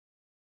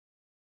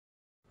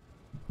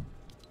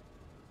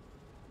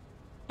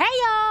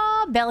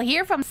Belle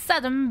here from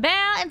Southern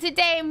Belle, and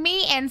today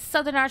me and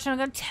Southern Arsenal are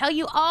going to tell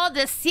you all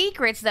the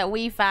secrets that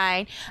we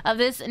find of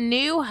this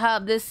new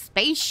hub, this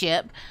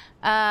spaceship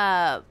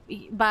by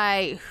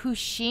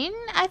Hooshen,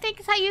 I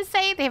think is how you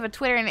say it. They have a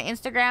Twitter and an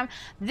Instagram.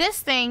 This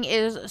thing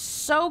is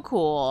so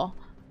cool,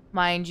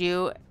 mind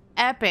you.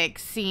 Epic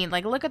scene.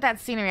 Like, look at that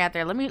scenery out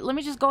there. Let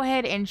me just go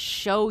ahead and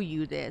show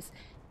you this.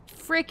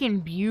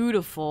 Freaking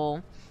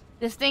beautiful.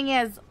 This thing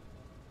has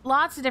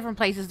lots of different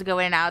places to go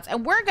in and out,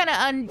 and we're gonna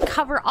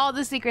uncover all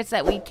the secrets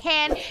that we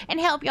can and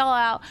help y'all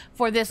out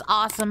for this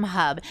awesome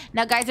hub.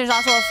 Now guys, there's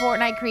also a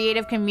Fortnite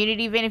creative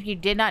community event. If you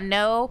did not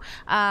know,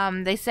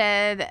 they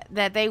said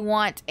that they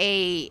want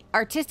a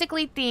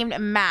artistically themed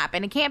map,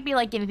 and it can't be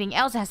like anything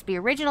else. It has to be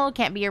original. It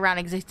can't be around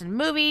existing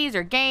movies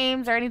or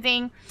games or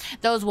anything.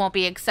 Those won't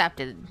be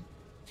accepted.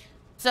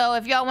 So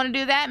if y'all want to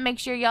do that, make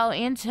sure y'all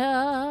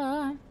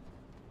enter.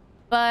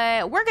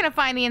 But we're going to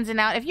find the ins and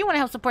outs. If you want to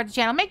help support the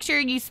channel, make sure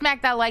you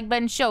smack that like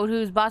button, show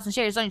who's boss, and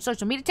share this on your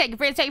social media. Take your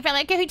friends, take your family.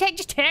 Like, if you take,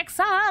 just text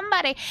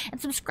somebody.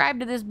 And subscribe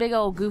to this big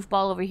old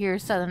goofball over here,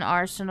 Southern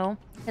Arsenal.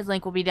 His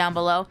link will be down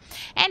below.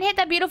 And hit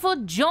that beautiful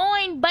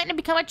join button to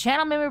become a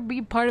channel member.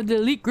 Be part of the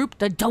elite group,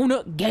 the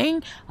Donut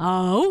Gang.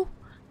 Oh.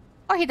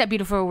 Or hit that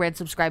beautiful red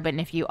subscribe button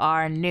if you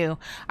are new. All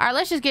right,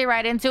 let's just get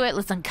right into it.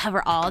 Let's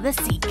uncover all the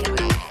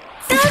secrets.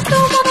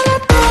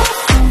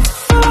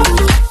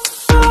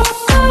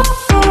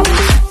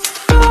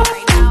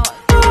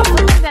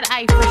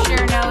 I for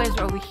sure know is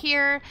over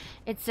here.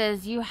 It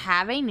says you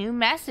have a new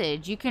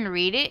message. You can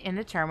read it in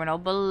the terminal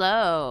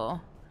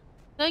below.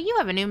 So you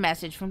have a new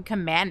message from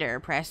Commander.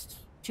 Press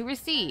to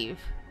receive.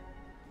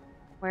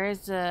 Where's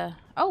the...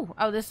 Oh,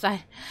 this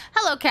side.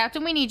 Hello,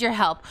 Captain. We need your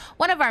help.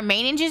 One of our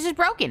main engines is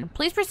broken.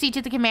 Please proceed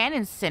to the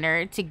command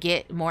center to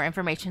get more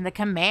information. The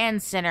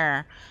command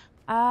center.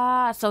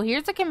 So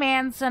here's the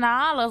command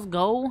center. Let's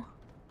go.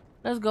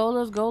 Let's go,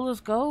 let's go, let's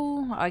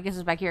go. Oh, I guess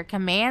it's back here.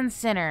 Command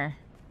center.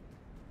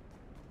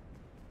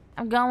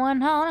 I'm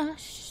going on a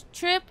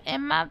trip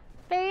in my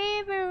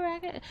favorite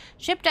rocket.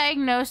 Ship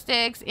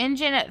diagnostics.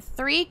 Engine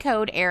 3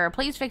 code error.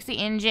 Please fix the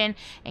engine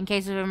in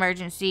case of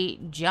emergency.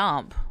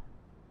 Jump.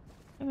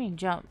 What do you mean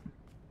jump?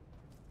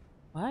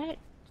 What?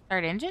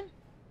 Start engine?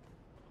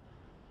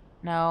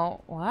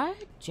 No. What?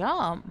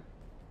 Jump.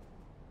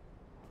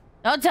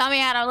 Don't tell me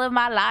how to live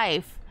my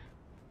life.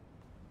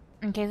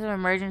 In case of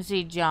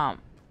emergency,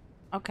 jump.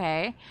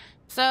 Okay.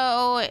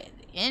 So...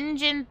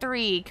 Engine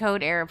 3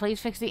 code error.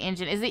 Please fix the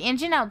engine. Is the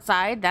engine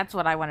outside? That's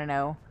what I want to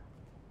know.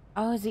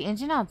 Oh, is the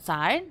engine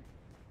outside?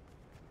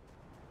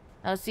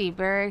 Let's see.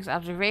 Barracks,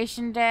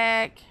 observation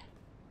deck.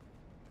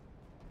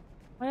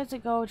 What does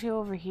it go to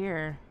over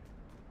here?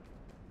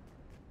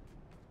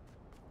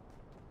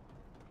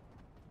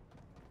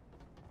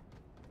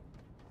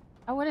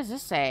 Oh, what does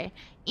this say?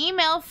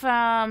 Email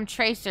from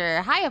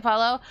Tracer. Hi,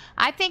 Apollo.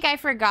 I think I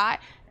forgot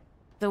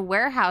the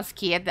warehouse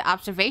key at the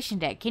observation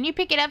deck. Can you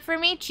pick it up for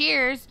me?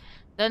 Cheers.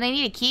 So they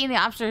need a key in the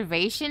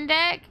observation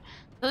deck.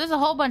 So there's a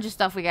whole bunch of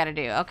stuff we got to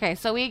do. Okay,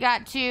 so we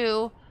got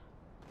to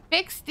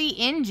fix the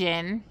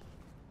engine.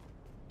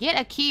 Get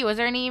a key. Was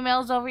there any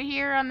emails over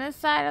here on this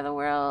side of the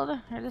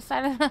world? Or this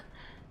side of the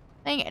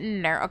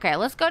thing? No. Okay,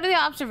 let's go to the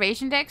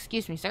observation deck.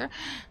 Excuse me, sir.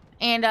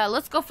 And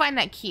let's go find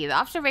that key. The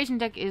observation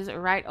deck is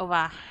right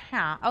over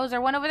here. Oh, is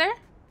there one over there?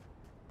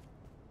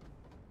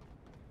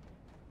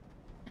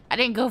 I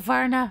didn't go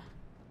far enough.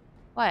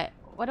 What?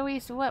 What are we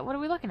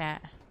looking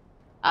at?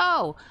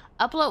 Oh,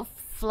 upload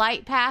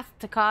flight path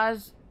to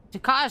cause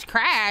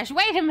crash.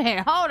 Wait a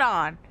minute, hold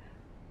on.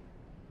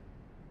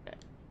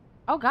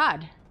 Oh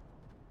God.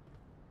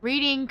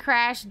 Reading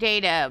crash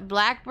data.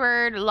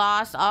 Blackbird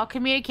lost all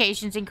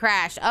communications and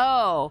crashed.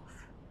 Oh.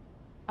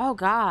 Oh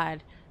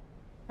God.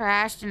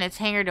 Crashed in its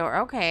hangar door.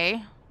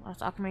 Okay.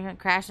 Lost all communications,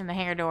 crashed in the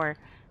hangar door.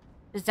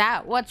 Is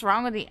that what's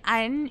wrong with the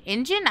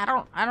engine? I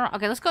don't.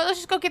 Okay, let's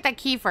just go get that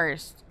key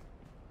first.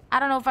 I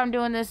don't know if I'm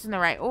doing this in the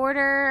right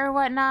order or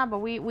whatnot, but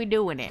we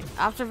doing it.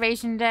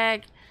 Observation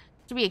deck.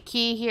 Should be a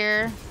key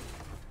here.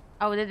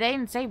 Oh, did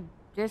they say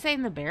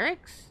in the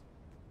barracks?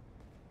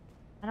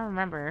 I don't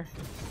remember.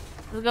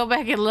 Let's go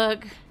back and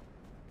look.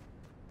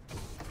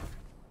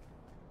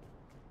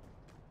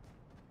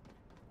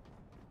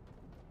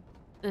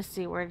 Let's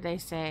see, where did they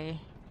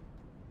say?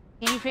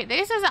 Can you pick?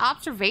 This says an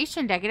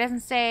observation deck. It doesn't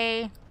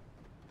say.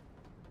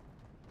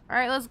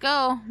 Alright, let's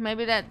go.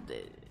 Maybe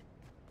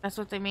that's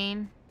what they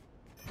mean.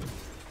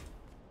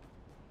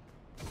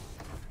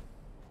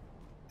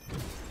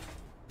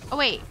 Oh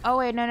wait,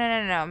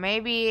 no.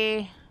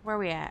 Maybe, where are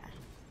we at?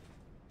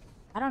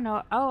 I don't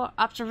know. Oh,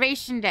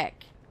 observation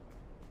deck.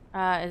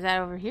 Is that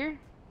over here?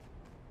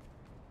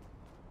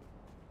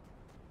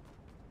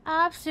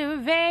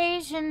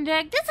 Observation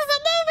deck. This is a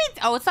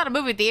movie. Oh, it's not a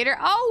movie theater.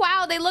 Oh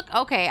wow, they look,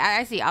 okay,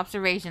 I see.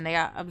 Observation, they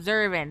are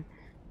observing.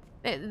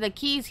 The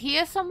key's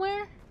here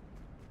somewhere?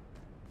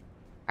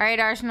 Alright,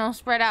 Arsenal,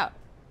 spread out.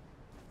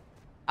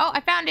 Oh,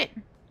 I found it.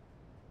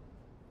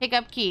 Pick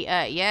up key.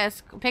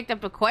 Yes. Picked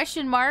up a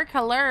question mark.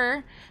 Hello.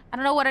 I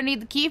don't know what I need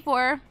the key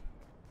for.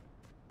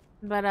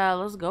 But,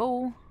 let's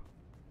go.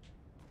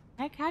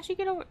 Heck, how'd you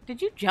get over?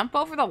 Did you jump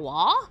over the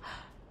wall?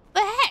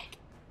 The heck?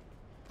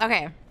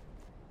 Okay.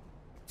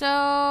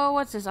 So,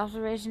 what's this?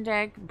 Observation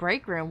deck.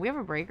 Break room. We have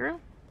a break room?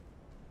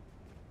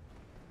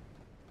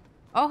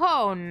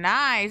 Oh,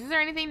 nice. Is there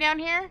anything down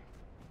here?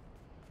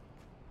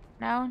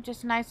 No?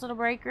 Just a nice little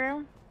break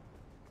room?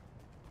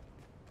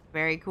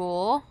 Very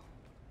cool.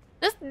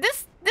 This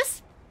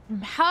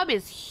hub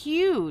is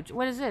huge.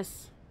 What is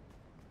this?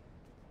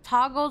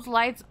 Toggles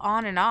lights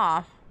on and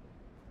off.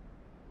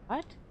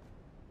 What?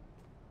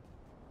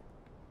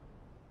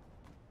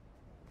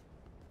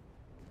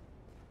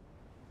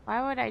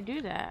 Why would I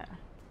do that?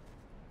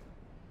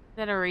 Is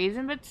that a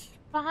reason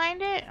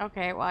behind it?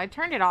 Okay, well, I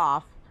turned it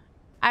off.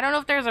 I don't know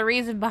if there's a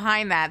reason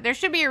behind that. There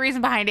should be a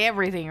reason behind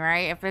everything,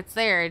 right? If it's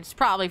there, it's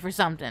probably for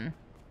something.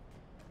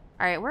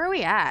 Alright, where are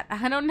we at?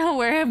 I don't know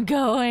where I'm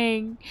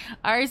going.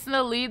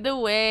 Arsenal, lead the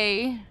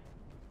way.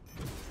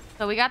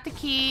 So we got the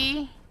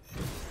key.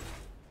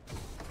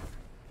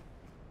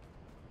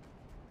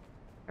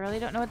 I really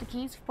don't know what the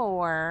key's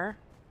for.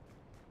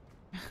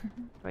 Do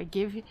I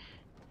give you...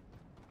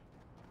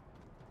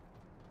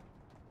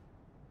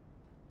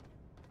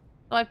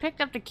 So I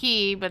picked up the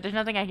key, but there's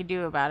nothing I can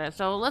do about it.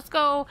 So let's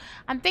go.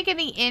 I'm thinking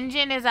the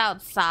engine is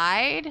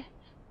outside.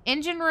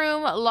 Engine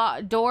room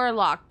door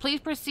locked. Please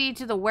proceed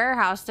to the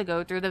warehouse to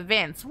go through the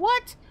vents.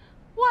 What?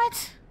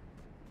 What?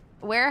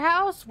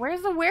 Warehouse?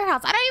 Where's the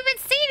warehouse? I don't even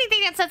see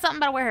anything that said something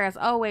about a warehouse.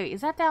 Oh, wait. Is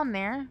that down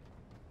there?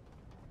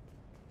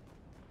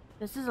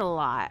 This is a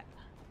lot.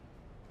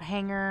 A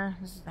hangar.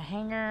 This is the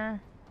hangar.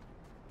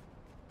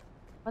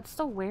 What's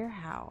the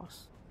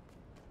warehouse?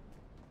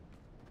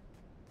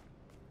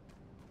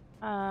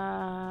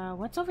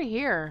 What's over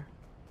here?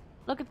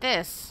 Look at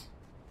this.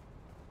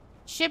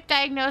 Ship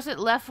diagnosis,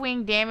 left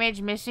wing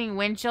damage, missing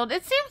windshield.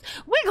 It seems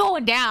we're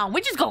going down.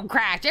 We're just gonna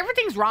crash.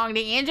 Everything's wrong.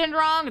 The engine's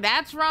wrong.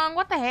 That's wrong.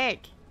 What the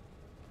heck?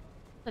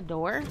 The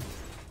door?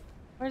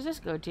 Where's this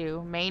go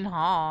to? Main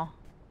hall.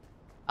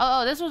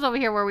 Oh, this was over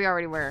here where we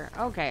already were.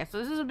 Okay, so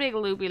this is a big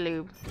loopy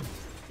loop.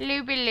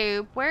 Loopy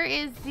loop. Where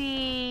is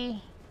the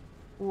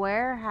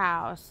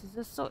warehouse?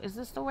 Is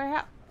this the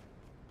warehouse?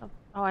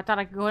 Oh, I thought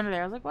I could go into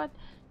there. I was like, what?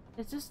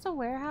 Is this the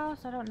warehouse?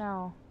 I don't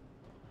know.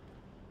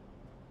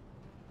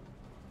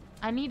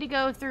 I need to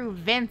go through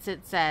vents,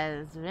 it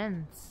says.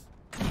 Vents.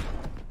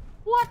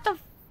 What the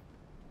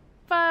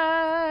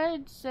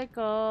fudge-sicle?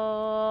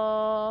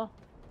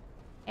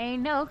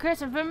 Ain't no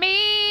cursing for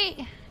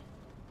me.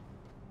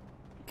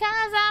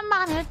 Cause I'm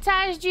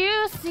monetized,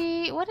 you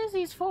see. What is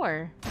these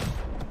for?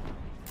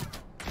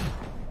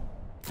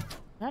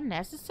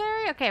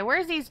 Unnecessary? Okay,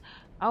 where's these?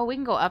 Oh, we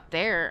can go up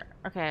there.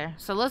 Okay,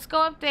 so let's go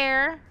up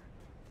there.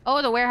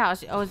 Oh, the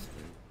warehouse. Oh,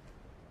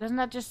 doesn't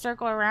that just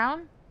circle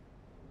around?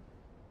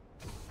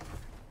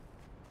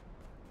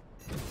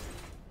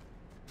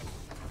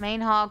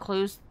 Main hall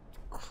closed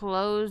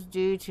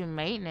due to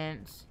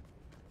maintenance.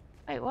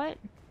 Wait, what?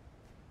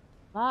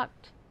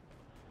 Locked.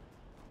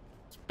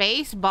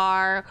 Space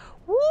bar.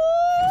 Woo!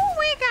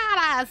 We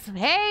got a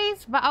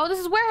space bar. Oh, this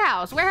is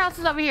warehouse. Warehouse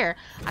is over here.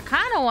 I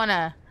kind of want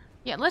to...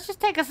 Yeah, let's just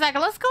take a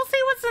second. Let's go see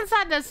what's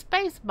inside the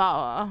space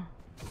bar.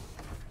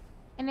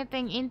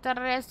 Anything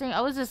interesting?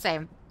 Oh, it's the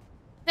same.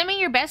 Send me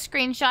your best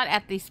screenshot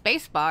at the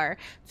space bar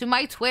to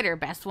my Twitter.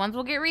 Best ones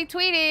will get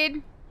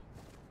retweeted.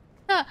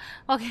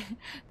 Okay.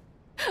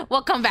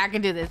 We'll come back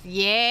and do this.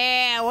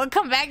 Yeah, we'll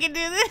come back and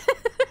do this.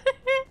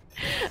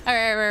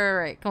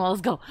 Alright. Come on,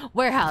 let's go.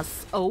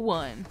 Warehouse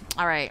 01.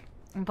 Alright.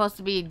 I'm supposed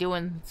to be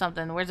doing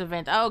something. Where's the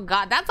vent? Oh,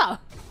 God. That's a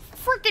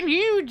freaking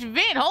huge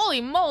vent. Holy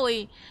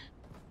moly.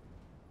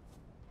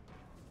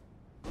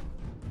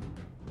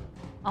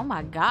 Oh,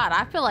 my God.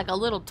 I feel like a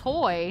little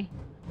toy.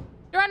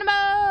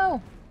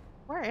 Geronimo!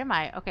 Where am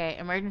I? Okay,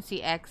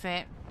 emergency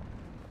exit.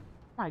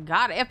 Oh, my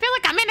God. I feel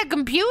like I'm in a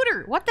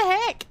computer. What the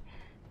heck?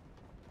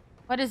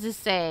 What does this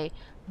say?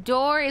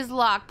 Door is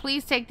locked.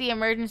 Please take the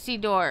emergency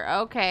door.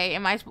 Okay.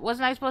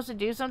 Wasn't I supposed to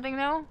do something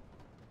though?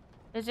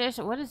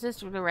 What is this?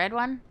 The red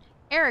one?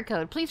 Error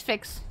code. Please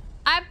fix.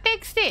 I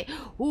fixed it.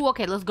 Ooh,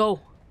 okay, let's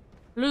go.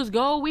 Let's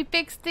go. We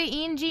fixed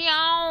the engine.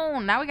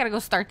 Now we gotta go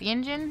start the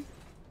engine.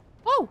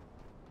 Woo!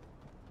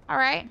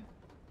 Alright.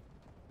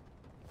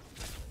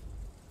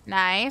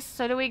 Nice.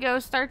 So do we go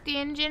start the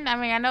engine? I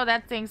mean, I know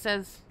that thing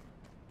says...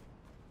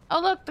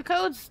 Oh, look, the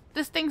code's...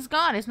 This thing's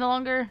gone. It's no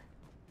longer...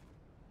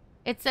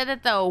 It said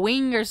that the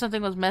wing or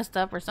something was messed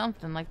up or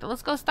something like that.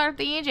 Let's go start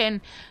the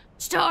engine.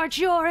 Start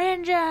your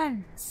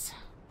engines.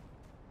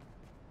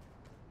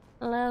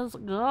 Let's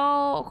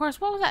go. Of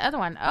course, what was that other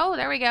one? Oh,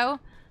 there we go.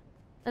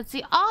 Let's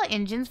see. All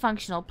engines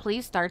functional.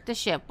 Please start the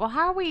ship. Well,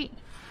 how are we...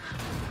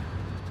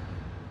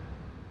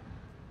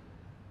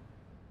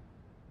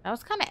 That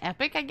was kind of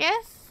epic, I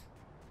guess.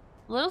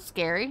 A little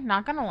scary,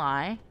 not gonna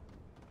lie.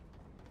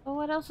 But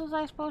what else was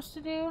I supposed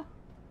to do?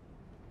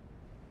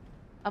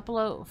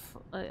 Upload.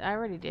 I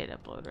already did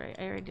upload, right?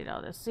 I already did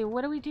all this. See,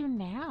 what do we do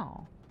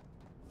now?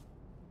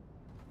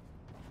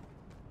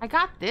 I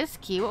got this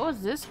key. What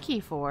was this key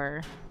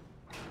for?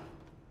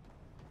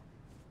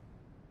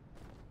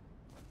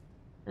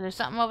 Is there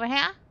something over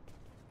here?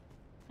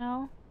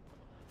 No.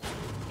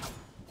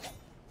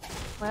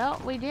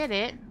 Well, we did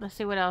it. Let's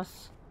see what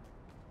else.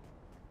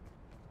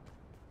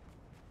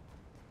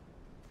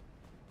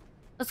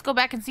 Let's go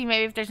back and see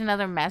maybe if there's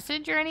another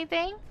message or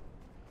anything.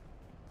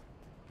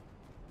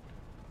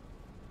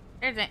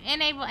 There's an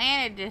enable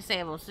and a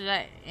disable. Should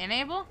I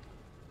enable?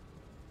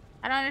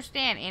 I don't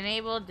understand.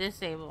 Enable,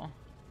 disable.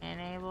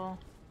 Enable.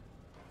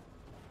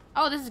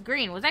 Oh, this is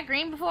green. Was that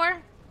green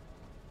before?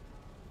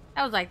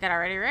 That was like that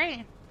already,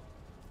 right?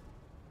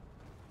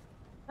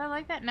 Was that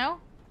like that?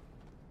 No?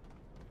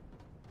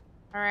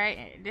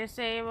 Alright.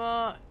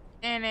 Disable.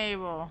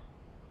 Enable.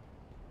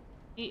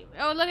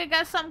 Oh, look, it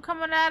got something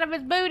coming out of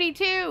his booty,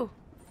 too.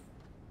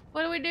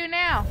 What do we do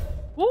now?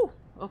 Woo!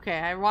 Okay,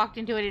 I walked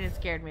into it and it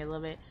scared me a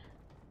little bit.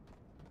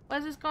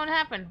 What's this going to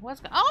happen? Oh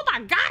my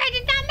god, I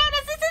did not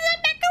notice this is a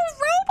Mecha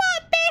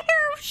Robot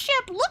Bear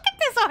ship! Look at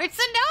this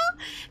arsenal!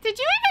 Did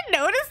you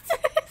even notice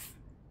this?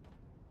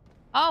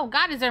 Oh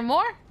god, is there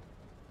more?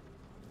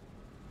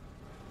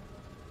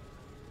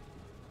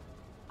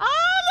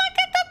 Oh, look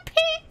at the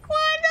pink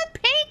one! The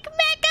pink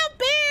Mecha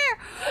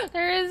Bear!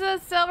 There is a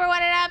silver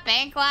one and a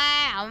pink one!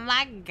 Oh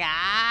my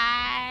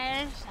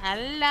gosh! I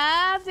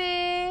love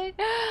it!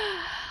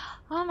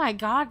 Oh my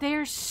god,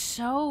 they're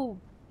so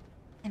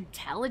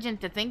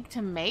intelligent to think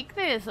to make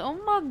this. Oh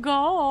my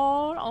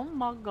god. Oh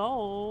my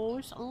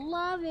gosh.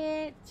 Love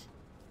it.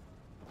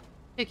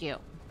 Too cute.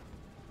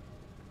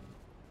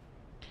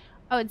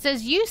 Oh, it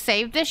says you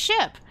saved the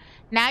ship.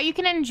 Now you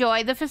can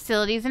enjoy the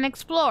facilities and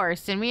explore.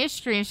 Send me a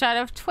screenshot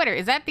of Twitter.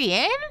 Is that the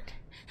end?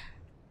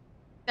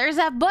 There's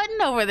that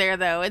button over there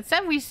though. It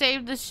said we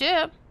saved the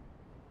ship.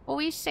 Well,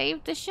 we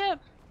saved the ship.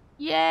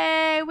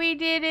 Yay, we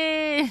did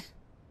it.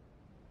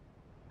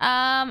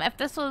 If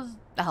this was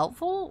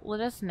helpful, let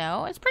us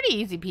know. It's pretty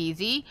easy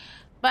peasy,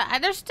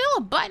 but there's still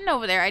a button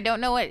over there. I don't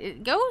know what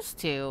it goes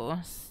to.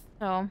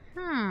 So,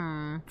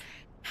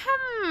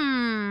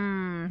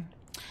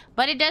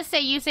 But it does say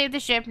you saved the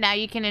ship. Now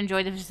you can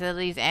enjoy the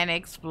facilities and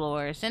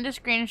explore. Send a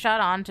screenshot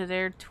onto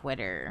their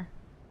Twitter.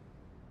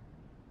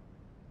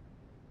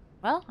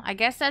 Well, I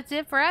guess that's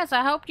it for us.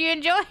 I hope you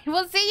enjoyed.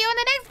 We'll see you in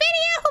the next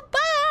video.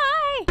 Bye!